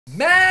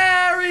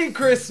Merry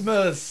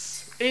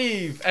Christmas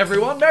Eve,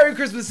 everyone. Merry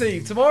Christmas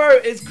Eve. Tomorrow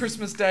is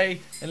Christmas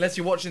Day, unless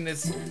you're watching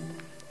this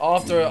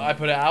after I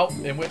put it out,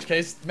 in which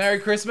case, Merry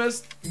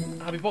Christmas,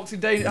 Happy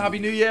Boxing Day, Happy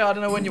New Year. I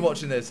don't know when you're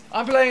watching this.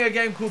 I'm playing a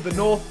game called the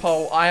North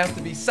Pole. I have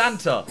to be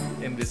Santa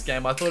in this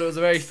game. I thought it was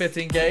a very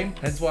fitting game,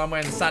 hence why I'm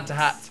wearing the Santa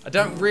hat. I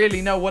don't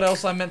really know what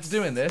else I'm meant to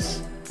do in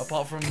this,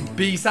 apart from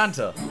be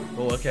Santa.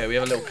 Oh, okay, we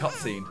have a little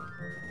cutscene.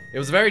 It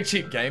was a very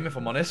cheap game, if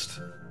I'm honest.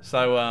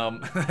 So,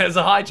 there's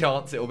a high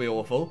chance it'll be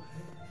awful.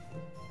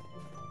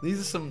 These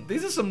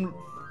are some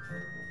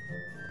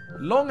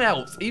long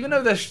elves. Even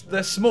though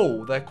they're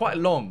small, they're quite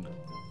long.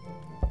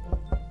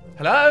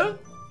 Hello?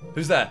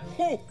 Who's there?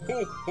 Ho,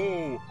 ho,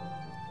 ho.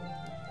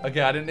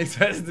 Okay, I didn't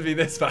expect it to be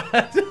this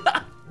bad.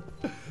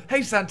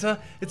 Hey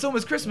Santa, it's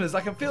almost Christmas. I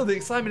can feel the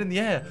excitement in the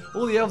air.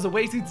 All the elves are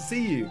waiting to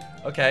see you.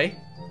 Okay.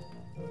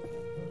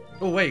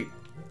 Oh wait.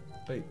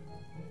 Wait.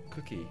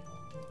 Cookie.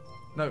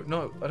 No,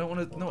 no, I don't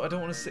want to. No, I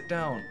don't want to sit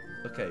down.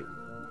 Okay.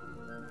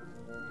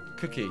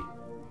 Cookie.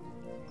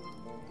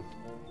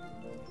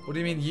 What do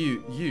you mean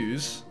you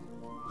use?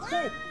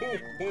 Ho, ho,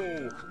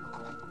 ho.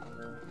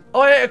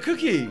 Oh, I ate a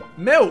cookie!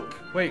 Milk!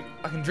 Wait,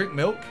 I can drink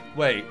milk?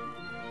 Wait.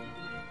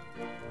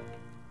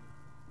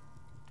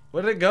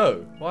 Where did it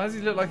go? Why does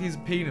he look like he's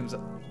peeing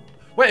himself?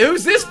 Wait,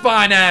 who's this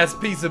fine-ass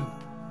piece of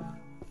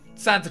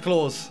Santa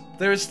Claus?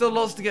 There is still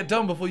lots to get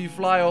done before you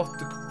fly off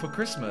for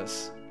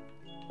Christmas.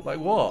 Like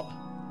what?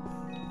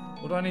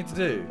 What do I need to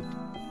do?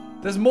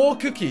 There's more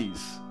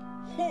cookies.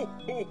 Ho,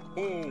 ho,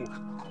 ho.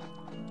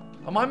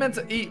 Am I meant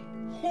to eat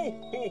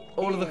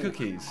all of the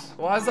cookies?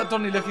 Why is that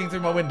Donnie looking through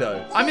my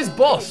window? I'm his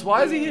boss.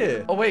 Why is he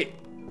here? Oh, wait.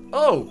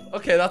 Oh,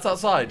 okay, that's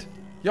outside.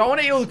 Yo, I want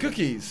to eat all the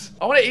cookies.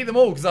 I want to eat them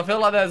all because I feel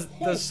like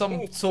there's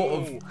some sort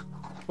of...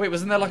 Wait,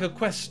 wasn't there like a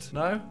quest?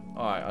 No?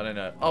 Alright, I don't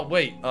know. Oh,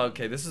 wait.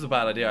 Okay, this is a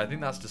bad idea. I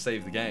think that's to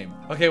save the game.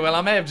 Okay, well,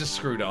 I may have just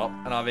screwed up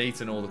and I've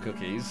eaten all the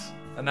cookies.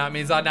 And that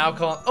means I now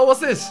can't... Oh, what's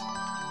this?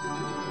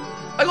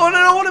 I got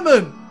an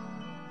ornament.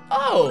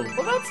 Oh,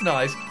 well, that's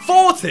nice.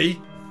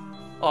 40?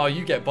 Oh,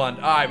 you get bunned.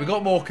 Alright, we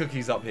got more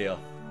cookies up here.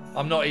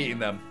 I'm not eating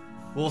them.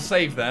 We'll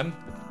save them.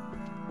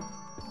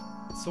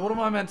 So what am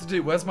I meant to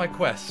do? Where's my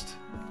quest?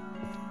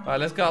 Alright,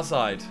 let's go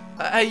outside.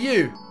 Hey,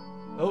 you!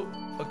 Oh,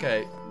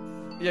 okay.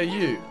 Yeah,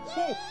 you.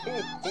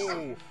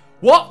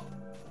 What?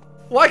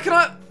 Why can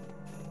I...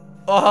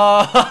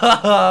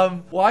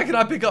 why can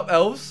I pick up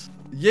elves?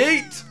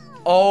 Yeet!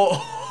 Oh.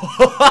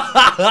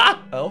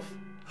 Elf?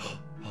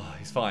 Oh,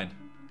 he's fine.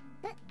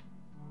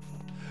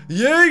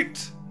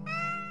 Yeet!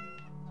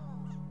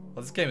 Oh,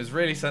 this game is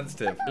really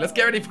sensitive. Let's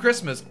get ready for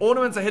Christmas.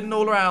 Ornaments are hidden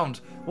all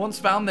around. Once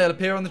found, they'll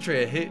appear on the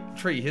tree.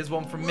 Here's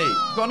one from me.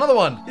 We've got another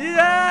one.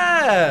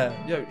 Yeah!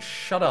 Yo,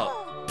 shut up.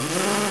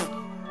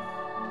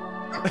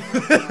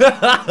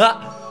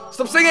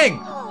 Stop singing!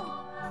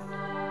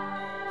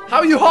 How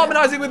are you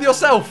harmonizing with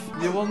yourself?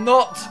 You will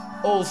not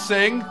all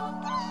sing.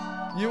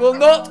 You will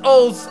not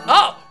all...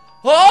 Ah!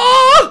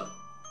 Oh!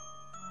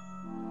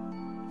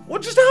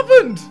 What just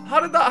happened? How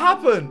did that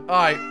happen?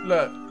 Alright,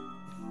 look.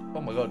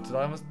 Oh my god, did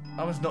I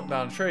almost knock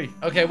down a tree.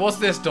 Okay, what's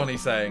this Donnie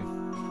saying?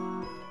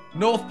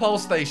 North Pole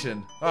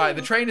Station. Alright,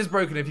 the train is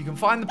broken. If you can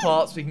find the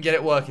parts, we can get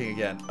it working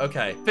again.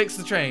 Okay, fix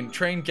the train.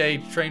 Train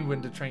gauge, train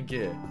window, train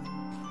gear.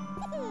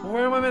 Well,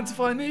 where am I meant to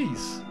find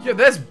these? Yeah,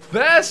 there's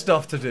bare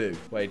stuff to do.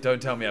 Wait,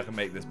 don't tell me I can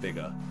make this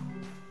bigger.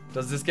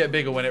 Does this get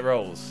bigger when it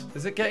rolls?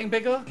 Is it getting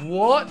bigger?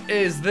 What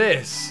is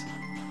this?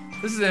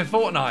 This is in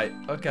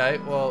Fortnite. Okay,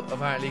 well,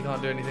 apparently you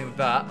can't do anything with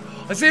that.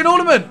 I see an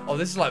ornament! Oh,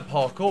 this is like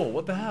parkour.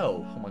 What the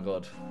hell? Oh my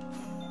god.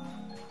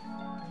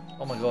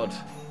 Oh my god.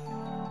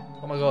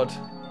 Oh my god.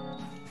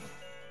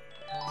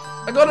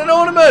 I got an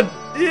ornament!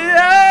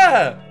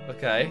 Yeah!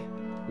 Okay.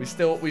 We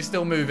still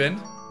moving.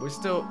 We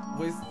still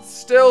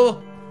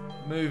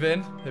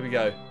moving. Here we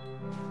go.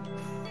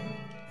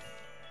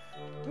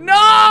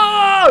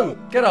 No!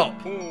 Get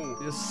up.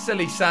 You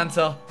silly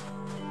Santa.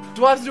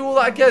 Do I have to do all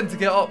that again to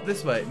get up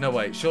this way? No,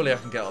 wait. Surely I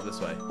can get up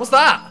this way. What's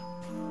that?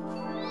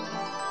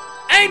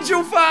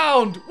 Angel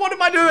found! What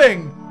am I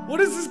doing? What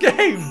is this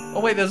game?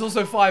 Oh, wait. There's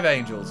also 5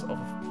 angels. Oh,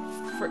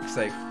 for frick's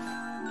sake.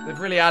 They've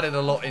really added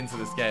a lot into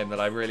this game that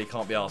I really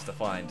can't be asked to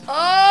find.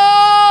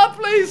 Ah,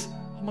 please.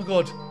 Oh, my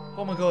God.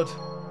 Oh, my God.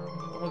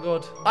 Oh, my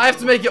God. I have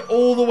to make it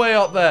all the way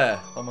up there.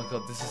 Oh, my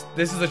God.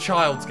 This is a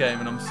child's game,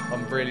 and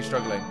I'm really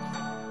struggling.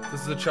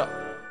 This is a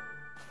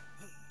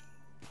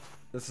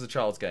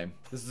child's game.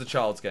 This is a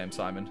child's game,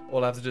 Simon.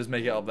 All I have to do is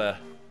make it up there.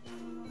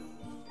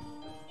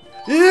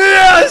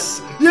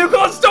 Yes! You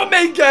can't stop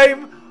me,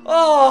 game!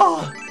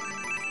 Oh!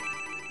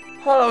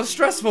 Oh, that was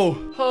stressful.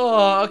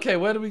 Oh, okay,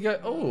 where do we go?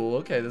 Oh,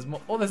 okay, there's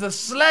more. Oh, there's a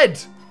sled!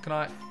 Can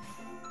I?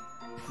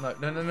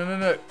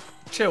 No.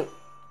 Chill.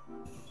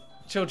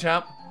 Chill,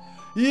 champ.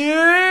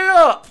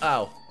 Yeah!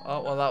 Ow.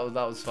 Oh, well,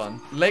 that was fun.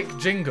 Lake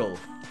Jingle.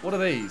 What are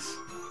these?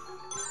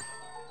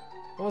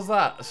 What was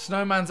that? A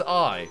snowman's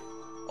eye.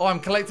 Oh, I'm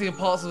collecting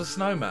parts of a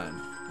snowman.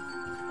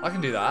 I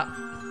can do that.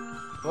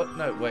 What?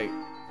 No, wait.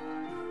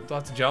 Do I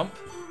have to jump?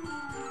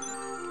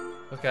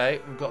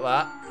 Okay, we've got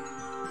that.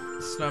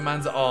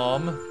 Snowman's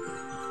arm.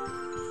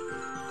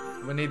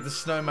 We need the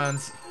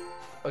snowman's...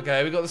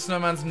 Okay, we got the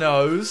snowman's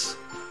nose.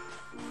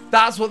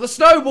 That's what the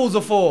snowballs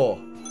are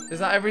for. Is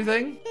that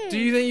everything? Do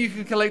you think you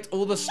can collect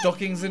all the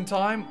stockings in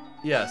time?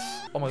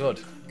 Yes. Oh my god.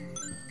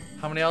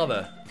 How many are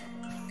there?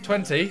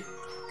 20.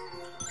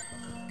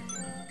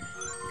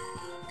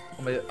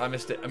 Oh, I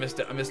missed it. I missed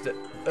it. I missed it.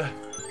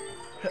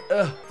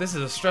 This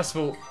is a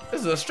stressful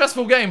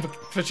game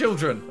for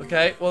children.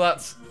 Okay, well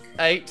that's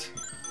 8,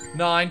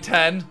 9,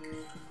 10.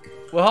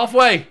 We're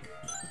halfway.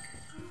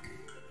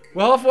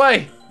 We're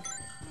halfway.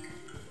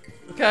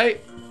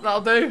 Okay,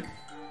 that'll do.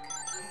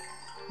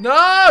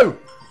 No!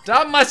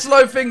 Damn my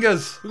slow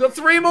fingers. We've got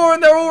 3 more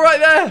and they're all right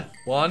there.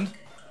 1.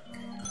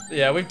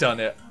 Yeah, we've done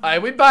it. Aye,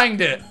 we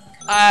banged it.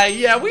 Aye,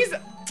 yeah, we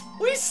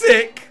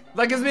sick.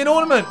 That gives me an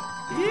ornament.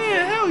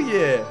 Yeah, hell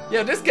yeah.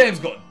 Yeah, this game's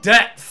got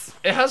depth.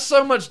 It has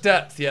so much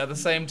depth, yeah, at the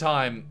same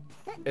time.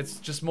 It's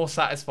just more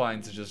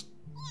satisfying to just...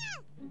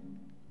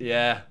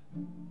 Yeah.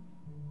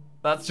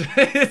 That's just,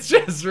 it's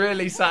just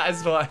really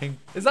satisfying.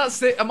 Is that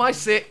sick? Am I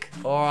sick?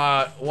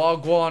 Alright, while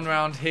going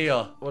around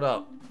here. What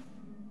up?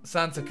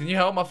 Santa, can you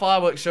help? My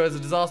fireworks show is a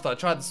disaster. I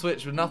tried the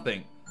switch with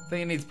nothing. I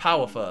think it needs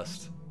power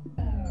first.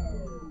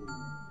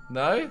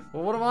 No?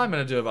 Well, what am I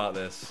going to do about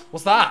this?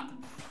 What's that?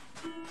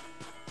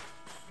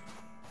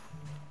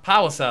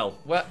 Power cell.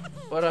 Where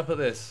did I put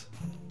this?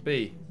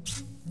 B.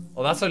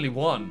 Oh, that's only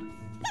 1.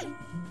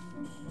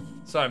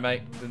 Sorry,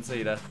 mate. Didn't see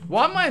you there.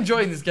 Why am I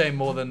enjoying this game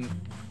more than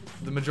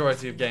the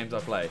majority of games I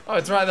play? Oh,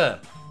 it's right there.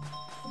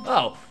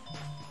 Oh.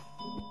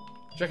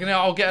 Do you reckon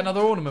I'll get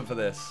another ornament for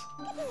this?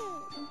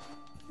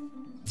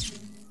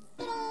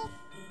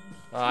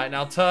 Alright,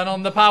 now turn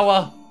on the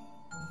power.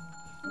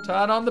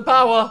 Turn on the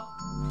power.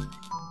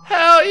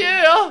 Hell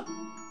yeah!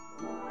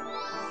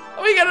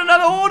 We get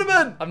another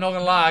ornament! I'm not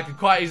gonna lie, I could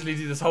quite easily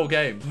do this whole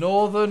game.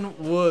 Northern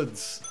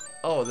Woods.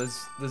 Oh,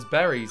 there's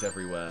berries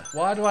everywhere.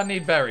 Why do I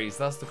need berries?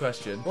 That's the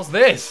question. What's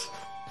this?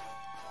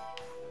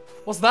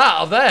 What's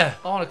that up there?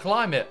 I want to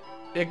climb it.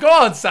 Yeah, go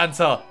on,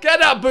 Santa.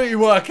 Get that booty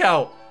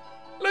workout.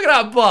 Look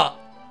at that butt.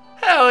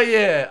 Hell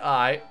yeah.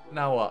 Alright,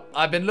 now what?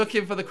 I've been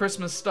looking for the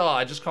Christmas star.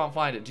 I just can't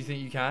find it. Do you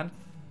think you can?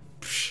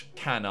 Psh,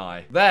 can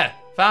I? There.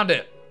 Found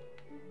it.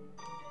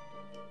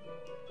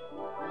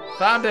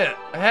 Found it.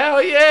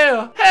 Hell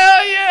yeah.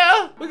 Hell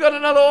yeah. We got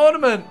another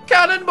ornament.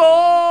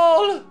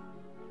 Cannonball.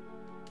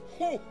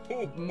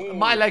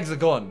 My legs are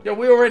gone. Yo,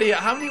 we already...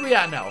 How many are we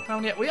at now? How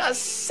many? We are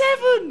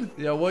 7.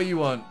 Yo, what do you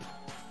want?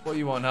 What do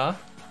you want, huh?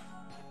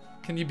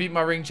 Can you beat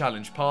my ring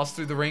challenge? Pass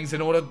through the rings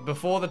in order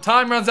before the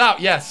time runs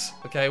out. Yes.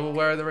 Okay, well,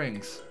 where are the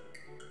rings?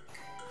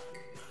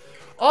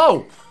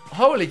 Oh,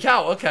 holy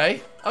cow.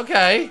 Okay.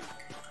 Okay.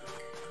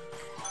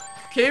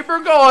 Keep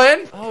her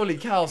going. Holy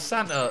cow,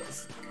 Santa.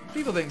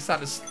 People think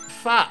Santa's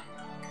fat.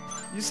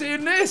 You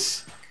seeing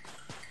this?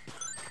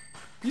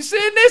 You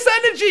seeing this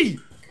energy?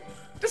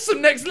 This is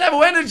some next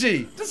level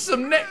energy. This is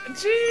some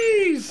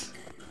jeez.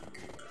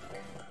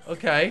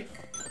 Okay.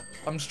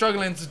 I'm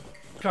struggling to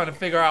kind of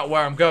figure out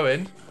where I'm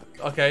going.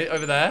 Okay,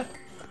 over there.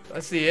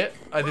 I see it.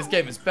 Oh, this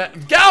game is better.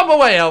 Get out of my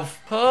way,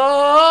 elf.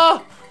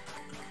 Oh,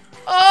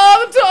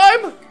 the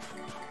time.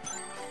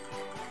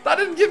 That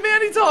didn't give me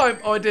any time.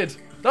 Oh, it did.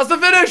 That's the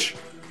finish.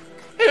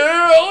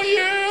 Hell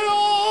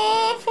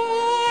yeah.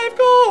 5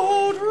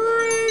 gold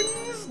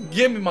rings.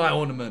 Give me my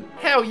ornament.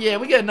 Hell yeah,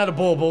 we get another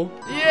bauble.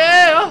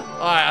 Yeah. All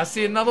right, I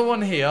see another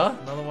one here.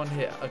 Another one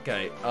here.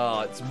 Okay.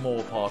 Oh, it's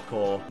more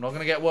parkour. I'm not going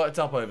to get worked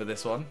up over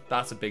this one.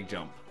 That's a big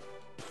jump.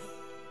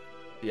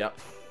 Yep.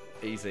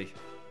 Easy.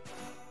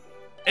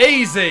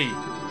 Easy.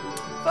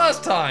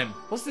 First time.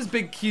 What's this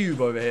big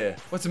cube over here?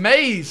 What's a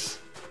maze?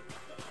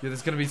 Yeah,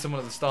 there's going to be someone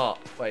at the start.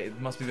 Wait, it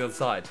must be the other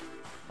side.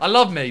 I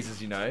love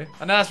mazes, you know.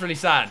 I know that's really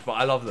sad, but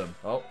I love them.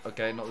 Oh,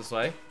 okay, not this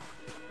way.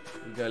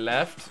 We go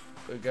left.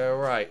 We go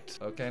right.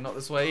 Okay, not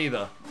this way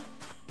either.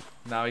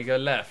 Now we go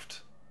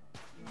left.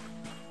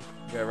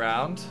 Go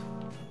around.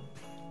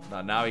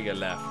 No, now we go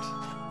left.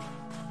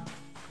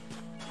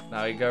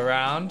 Now we go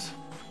around.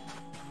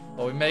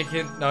 Are we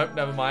making... Nope,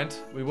 never mind.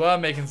 We were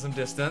making some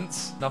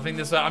distance. Nothing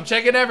this way. I'm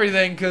checking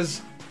everything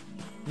because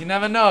you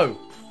never know.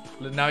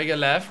 Now we go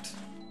left.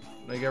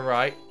 Now we go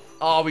right.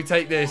 Oh, we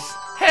take this.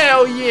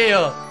 Hell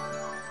yeah!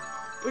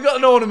 We got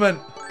an ornament.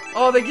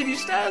 Oh, they give you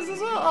stairs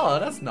as well. Oh,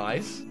 that's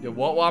nice. Yo,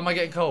 what? Why am I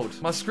getting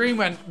cold? My screen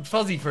went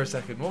fuzzy for a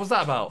second. What was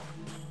that about?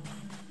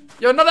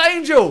 Yo, another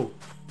angel.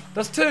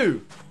 That's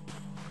 2.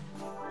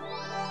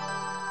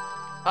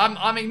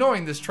 I'm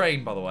ignoring this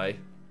train, by the way.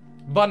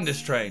 Bun this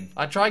train.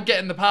 I tried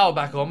getting the power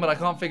back on, but I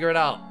can't figure it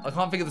out. I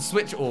can't figure the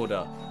switch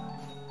order.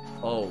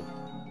 Oh.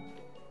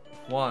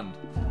 1.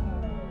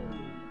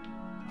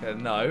 Okay,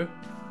 no.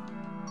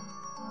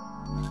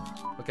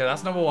 Okay,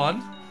 that's number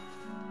 1.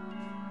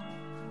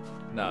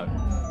 No.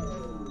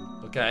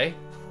 Okay.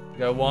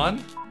 Go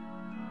 1.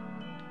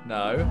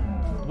 No.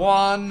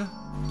 1.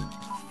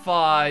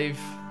 5.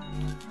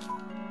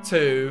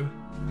 2.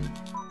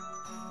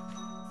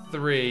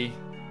 3.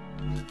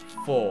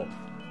 4.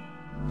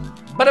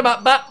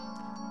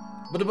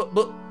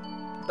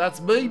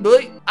 That's me,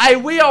 boy. Hey,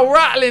 we are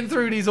rattling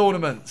through these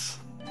ornaments.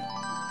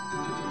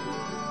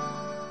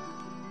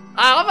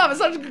 I'm having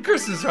such a good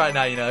Christmas right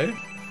now, you know.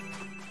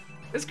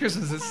 This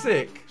Christmas is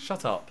sick.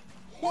 Shut up.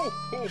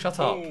 Shut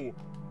up.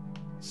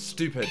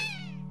 Stupid.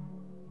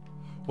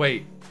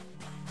 Wait.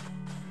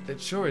 It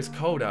sure is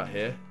cold out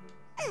here.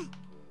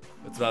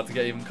 It's about to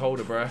get even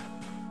colder, bro.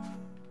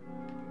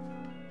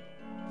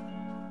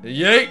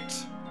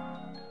 Yeet!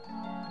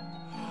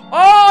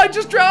 Oh, I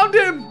just drowned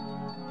him!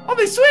 Oh,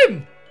 they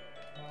swim!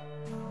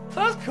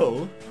 That's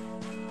cool.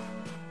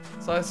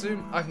 So I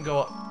assume I can go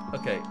up.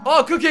 Okay.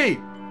 Oh, Cookie!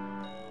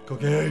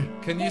 Cookie!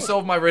 Can you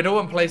solve my riddle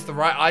and place the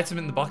right item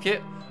in the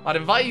bucket? I'd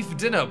invite you for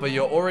dinner, but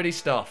you're already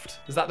stuffed.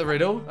 Is that the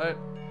riddle? I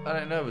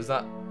don't know. Was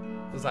that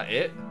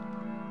it?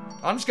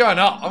 I'm just going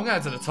up. I'm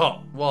going to the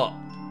top. What?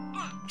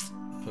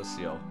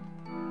 Pussy-o.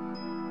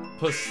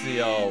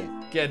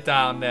 Pussy-o. Get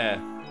down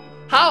there.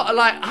 How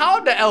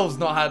have the elves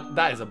not had...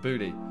 That is a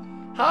booty.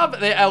 How have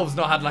the elves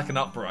not had, like, an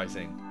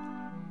uprising?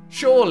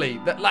 Surely,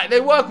 like, they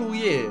work all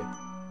year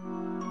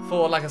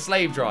for, like, a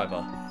slave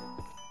driver.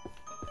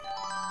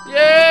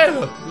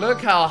 Yeah!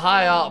 Look how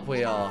high up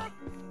we are.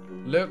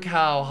 Look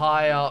how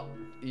high up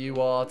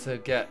you are to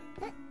get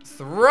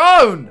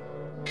thrown!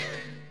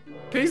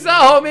 Peace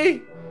out,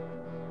 homie!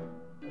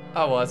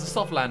 Oh, well, it's a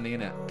soft landing,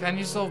 innit? Can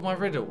you solve my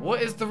riddle?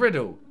 What is the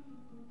riddle?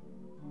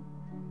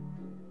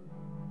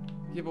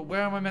 Yeah, but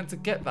where am I meant to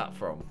get that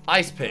from?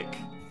 Ice pick.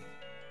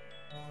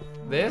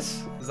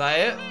 This? Is that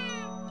it?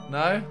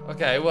 No?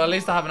 Okay, well, at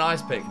least I have an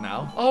ice pick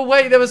now. Oh,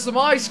 wait, there were some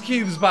ice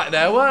cubes back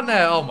there, weren't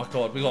there? Oh, my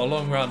God, we got a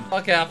long run.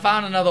 Okay, I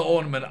found another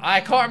ornament.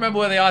 I can't remember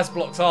where the ice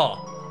blocks are,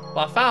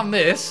 but I found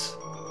this.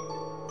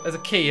 There's a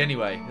key,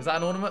 anyway. Is that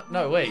an ornament?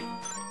 No, wait.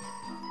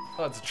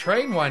 Oh, it's a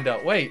train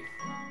wind-up. Wait.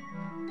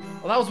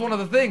 Well, that was one of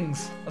the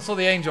things. I saw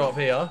the angel up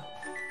here.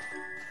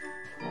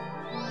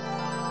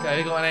 Okay,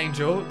 we got an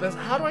angel.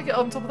 How do I get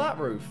on top of that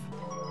roof?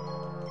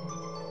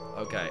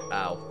 Okay,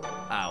 ow.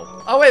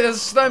 Ow. Oh, wait, there's a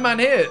snowman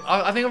here.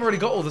 I think I've already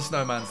got all the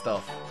snowman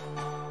stuff.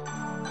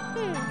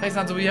 Hey,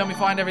 Santa, will you help me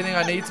find everything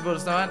I need to build a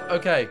snowman?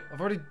 Okay,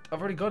 I've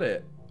already got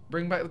it.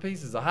 Bring back the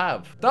pieces. I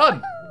have.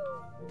 Done.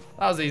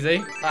 That was easy.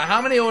 Right,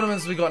 how many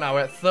ornaments have we got now?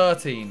 We're at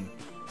 13.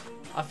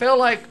 I feel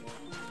like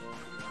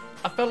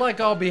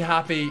I'll be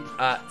happy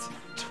at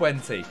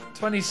 20.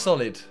 20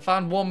 solid.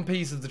 Found one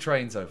piece of the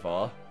train so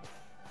far.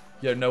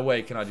 Yo, no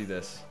way can I do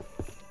this.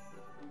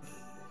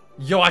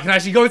 Yo, I can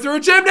actually go through a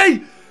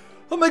chimney!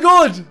 Oh my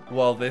God!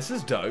 Well, this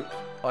is dope.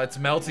 Oh, it's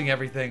melting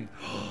everything.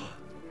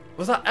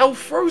 Was that elf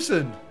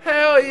frozen?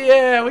 Hell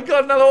yeah, we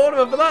got another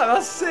ornament for that.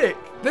 That's sick.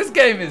 This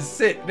game is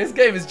sick. This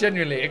game is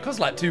genuinely, it costs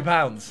like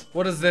 £2.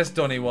 What does this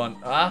Donny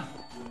want? Huh?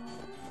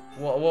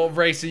 What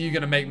race are you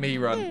going to make me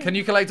run? Can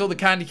you collect all the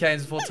candy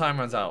canes before time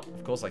runs out?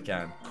 Of course I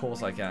can. Of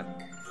course I can.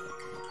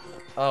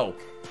 Oh.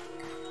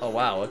 Oh,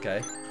 wow.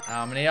 Okay.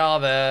 How many are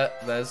there?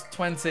 There's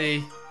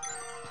 20.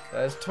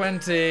 There's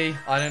 20.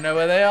 I don't know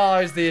where they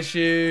are is the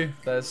issue.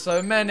 There's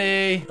so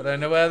many. I don't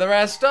know where the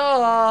rest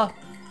are.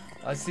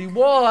 I see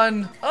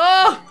one.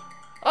 Oh!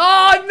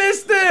 Oh, I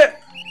missed it!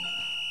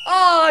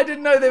 Oh, I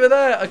didn't know they were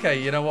there.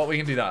 Okay, you know what? We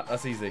can do that.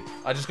 That's easy.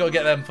 I just got to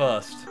get them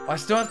first. I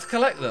still have to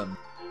collect them.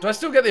 Do I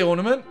still get the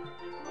ornament?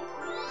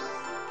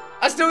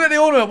 I still get the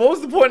ornament. What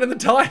was the point of the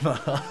timer?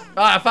 Alright,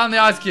 I found the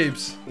ice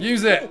cubes.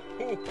 Use it.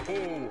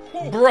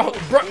 Brock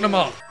them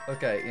up.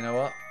 Okay, you know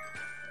what?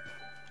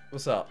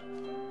 What's up?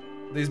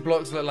 These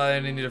blocks look like they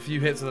only need a few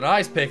hits with an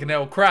ice pick and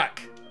they'll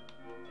crack.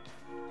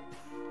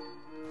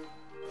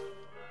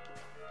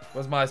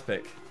 Where's my ice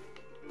pick?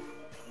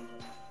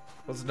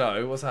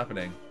 What's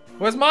happening?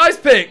 Where's my ice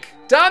pick?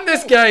 Damn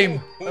this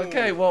game!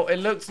 Okay, well, it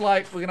looks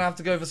like we're gonna have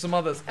to go for some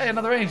others. Hey,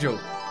 another angel.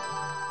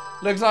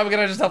 Looks like we're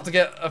gonna just have to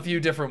get a few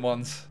different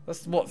ones.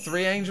 That's what,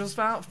 3 angels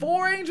found?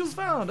 4 angels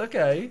found,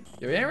 okay.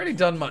 Yeah, we ain't really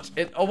done much.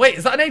 Oh wait,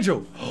 is that an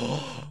angel?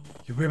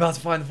 We're about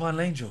to find the final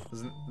angel.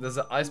 There's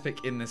an ice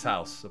pick in this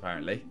house,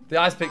 apparently. The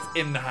ice pick's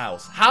in the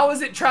house. How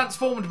is it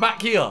transformed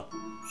back here?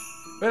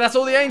 Wait, that's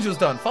all the angels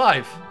done.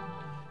 5.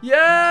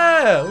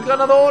 Yeah, we got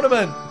another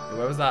ornament.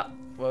 Where was that?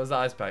 Where was that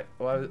ice pick?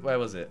 Where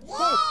was it?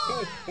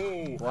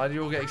 Why do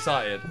you all get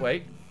excited?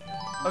 Wait.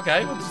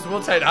 Okay,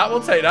 we'll take that.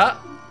 We'll take that.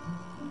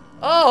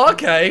 Oh,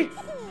 okay.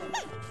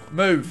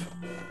 Move.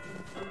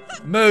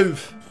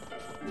 Move.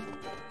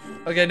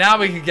 Okay, now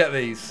we can get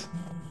these.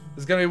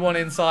 There's going to be one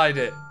inside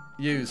it.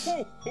 Use.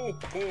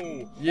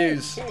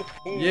 Use.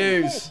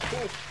 Use.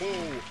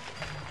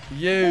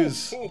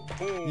 Use.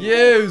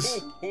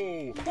 Use.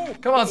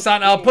 Come on,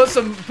 Santa.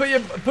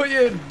 Put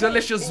your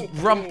delicious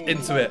rump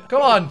into it.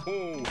 Come on.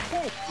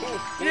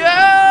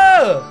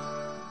 Yeah.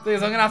 Thing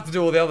is, I'm gonna have to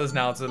do all the others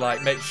now to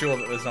like make sure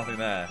that there's nothing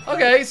there.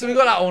 Okay, so we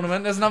got that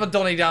ornament. There's another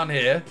Donny down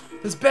here.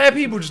 There's bare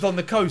people just on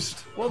the coast.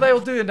 What are they all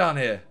doing down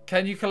here?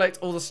 Can you collect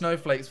all the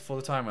snowflakes before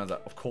the time runs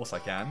out? Of course I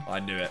can. I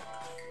knew it.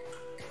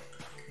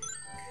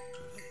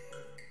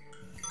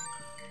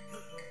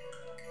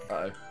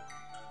 Uh-oh.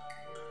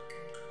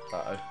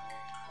 Uh-oh.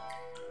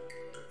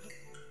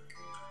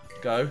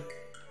 Go.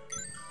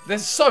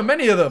 There's so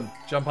many of them.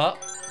 Jump up.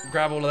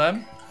 Grab all of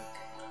them.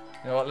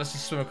 You know what? Let's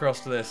just swim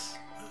across to this.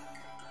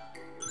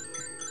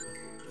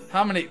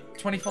 How many?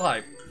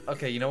 25.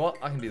 Okay, you know what?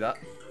 I can do that.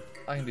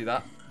 I can do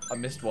that. I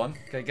missed one.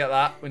 Okay, get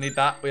that. We need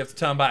that. We have to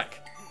turn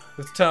back.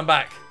 We have to turn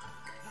back.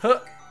 Huh.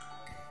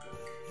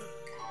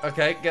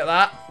 Okay, get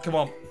that. Come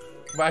on.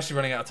 We're actually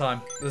running out of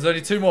time. There's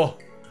only 2 more.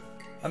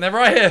 And they're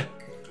right here.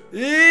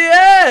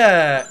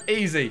 Yeah!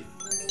 Easy.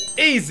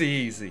 Easy,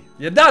 easy.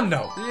 You're done,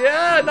 no?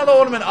 Yeah, another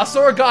ornament. I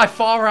saw a guy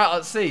far out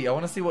at sea. I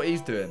want to see what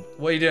he's doing.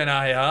 What are you doing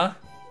out here, huh?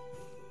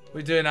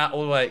 We're doing that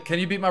all the way. Can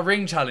you beat my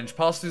ring challenge?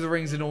 Pass through the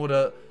rings in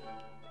order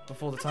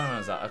before the time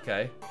runs out.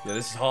 Okay. Yeah,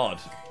 this is hard.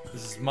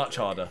 This is much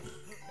harder.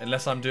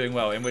 Unless I'm doing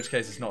well, in which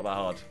case it's not that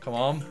hard. Come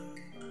on.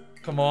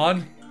 Come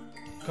on.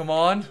 Come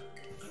on.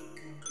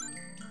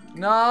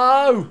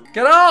 No!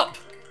 Get up!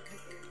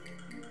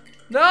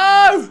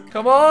 No!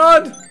 Come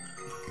on!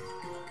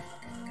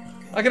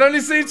 I can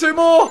only see 2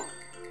 more!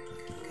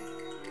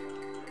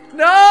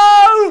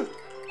 No!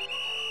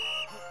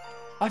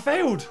 I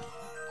failed.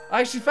 I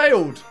actually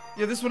failed.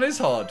 Yeah, this one is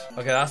hard.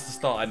 Okay, that's the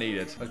start I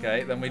needed.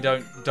 Okay, then we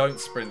don't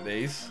sprint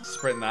these.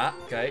 Sprint that.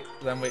 Okay,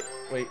 then we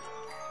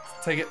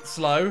take it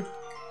slow.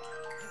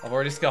 I've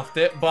already scuffed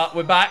it, but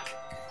we're back.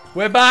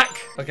 We're back.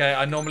 Okay,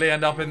 I normally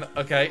end up in...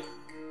 Okay.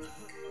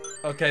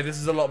 Okay, this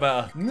is a lot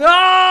better.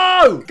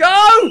 No! Go!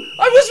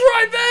 I was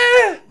right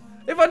there!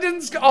 If I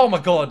didn't... Oh my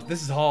god,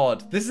 this is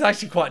hard. This is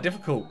actually quite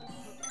difficult.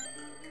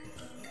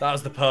 That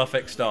was the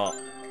perfect start.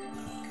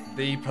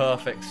 The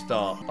perfect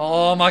start.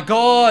 Oh my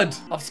god!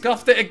 I've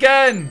scuffed it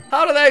again!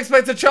 How do they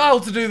expect a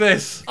child to do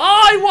this?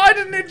 Why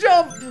didn't it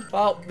jump?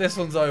 Well, this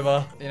one's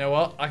over. You know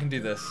what? I can do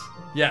this.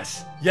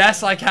 Yes.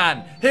 Yes, I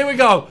can. Here we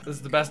go. This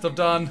is the best I've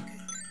done.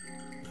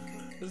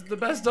 This is the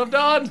best I've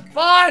done.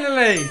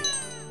 Finally!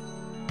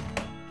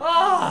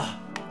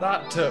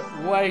 That took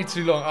way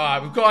too long.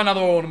 Alright, we've got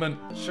another ornament.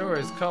 Sure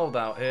is cold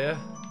out here.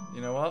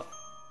 You know what?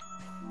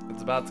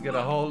 It's about to get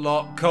a whole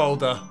lot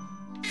colder.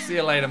 See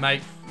you later,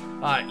 mate.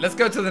 Alright, let's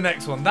go to the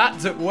next one. That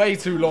took way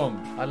too long.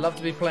 I'd love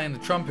to be playing the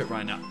trumpet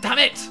right now. Damn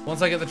it!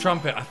 Once I get the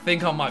trumpet, I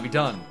think I might be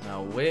done.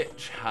 Now,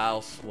 which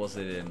house was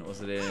it in?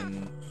 Was it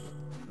in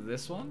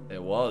this one?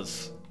 It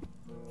was.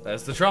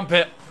 There's the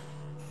trumpet.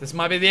 This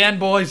might be the end,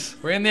 boys.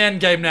 We're in the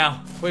end game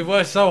now. We've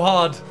worked so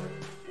hard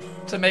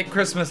to make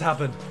Christmas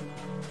happen.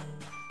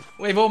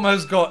 We've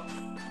almost got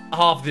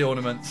half the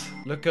ornaments.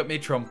 Look at me,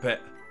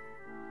 trumpet.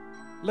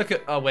 Look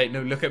at... Oh, wait.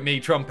 No, look at me,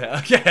 trumpet.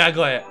 Okay, I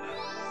got it.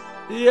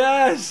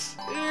 Yes!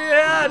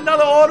 Yeah,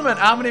 another ornament.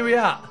 How many are we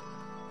at?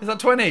 Is that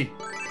 20?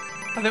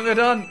 I think we're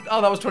done.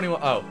 Oh, that was 21.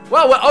 Oh.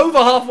 Well, we're over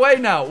halfway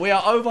now. We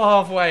are over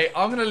halfway.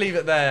 I'm going to leave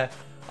it there.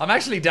 I'm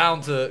actually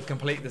down to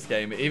complete this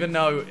game, even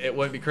though it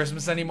won't be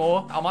Christmas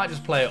anymore. I might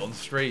just play it on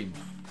stream.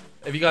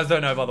 If you guys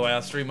don't know, by the way,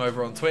 I stream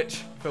over on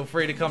Twitch. Feel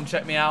free to come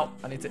check me out.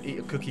 I need to eat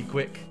a cookie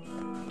quick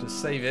to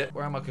save it.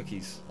 Where are my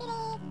cookies?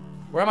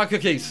 Where are my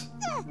cookies?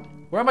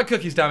 Where are my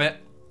cookies, damn it?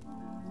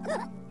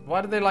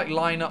 Why do they, like,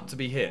 line up to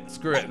be hit?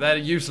 Screw it. They're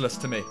useless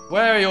to me.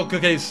 Where are your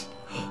cookies?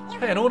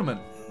 Hey, an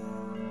ornament.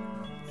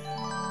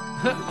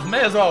 I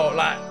may as well,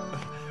 like...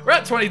 We're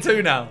at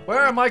 22 now. Where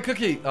are my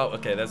cookies? Oh,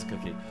 okay, there's a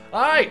cookie.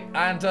 All right,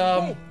 and,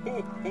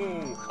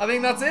 I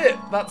think that's it.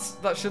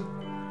 That should...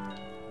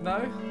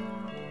 No?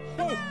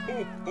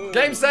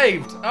 Game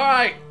saved. All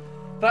right.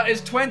 That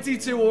is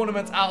 22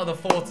 ornaments out of the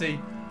 40.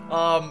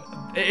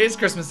 It is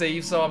Christmas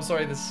Eve, so I'm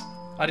sorry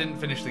I didn't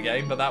finish the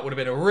game, but that would have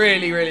been a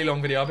really, really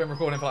long video. I've been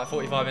recording for like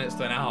 45 minutes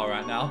to an hour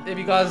right now. If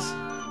you guys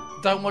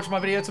don't watch my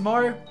video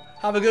tomorrow,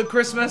 have a good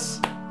Christmas,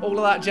 all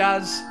of that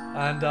jazz,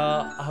 and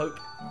I hope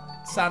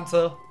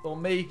Santa or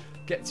me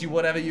gets you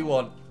whatever you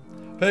want.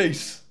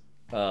 Peace.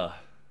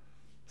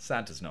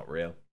 Santa's not real.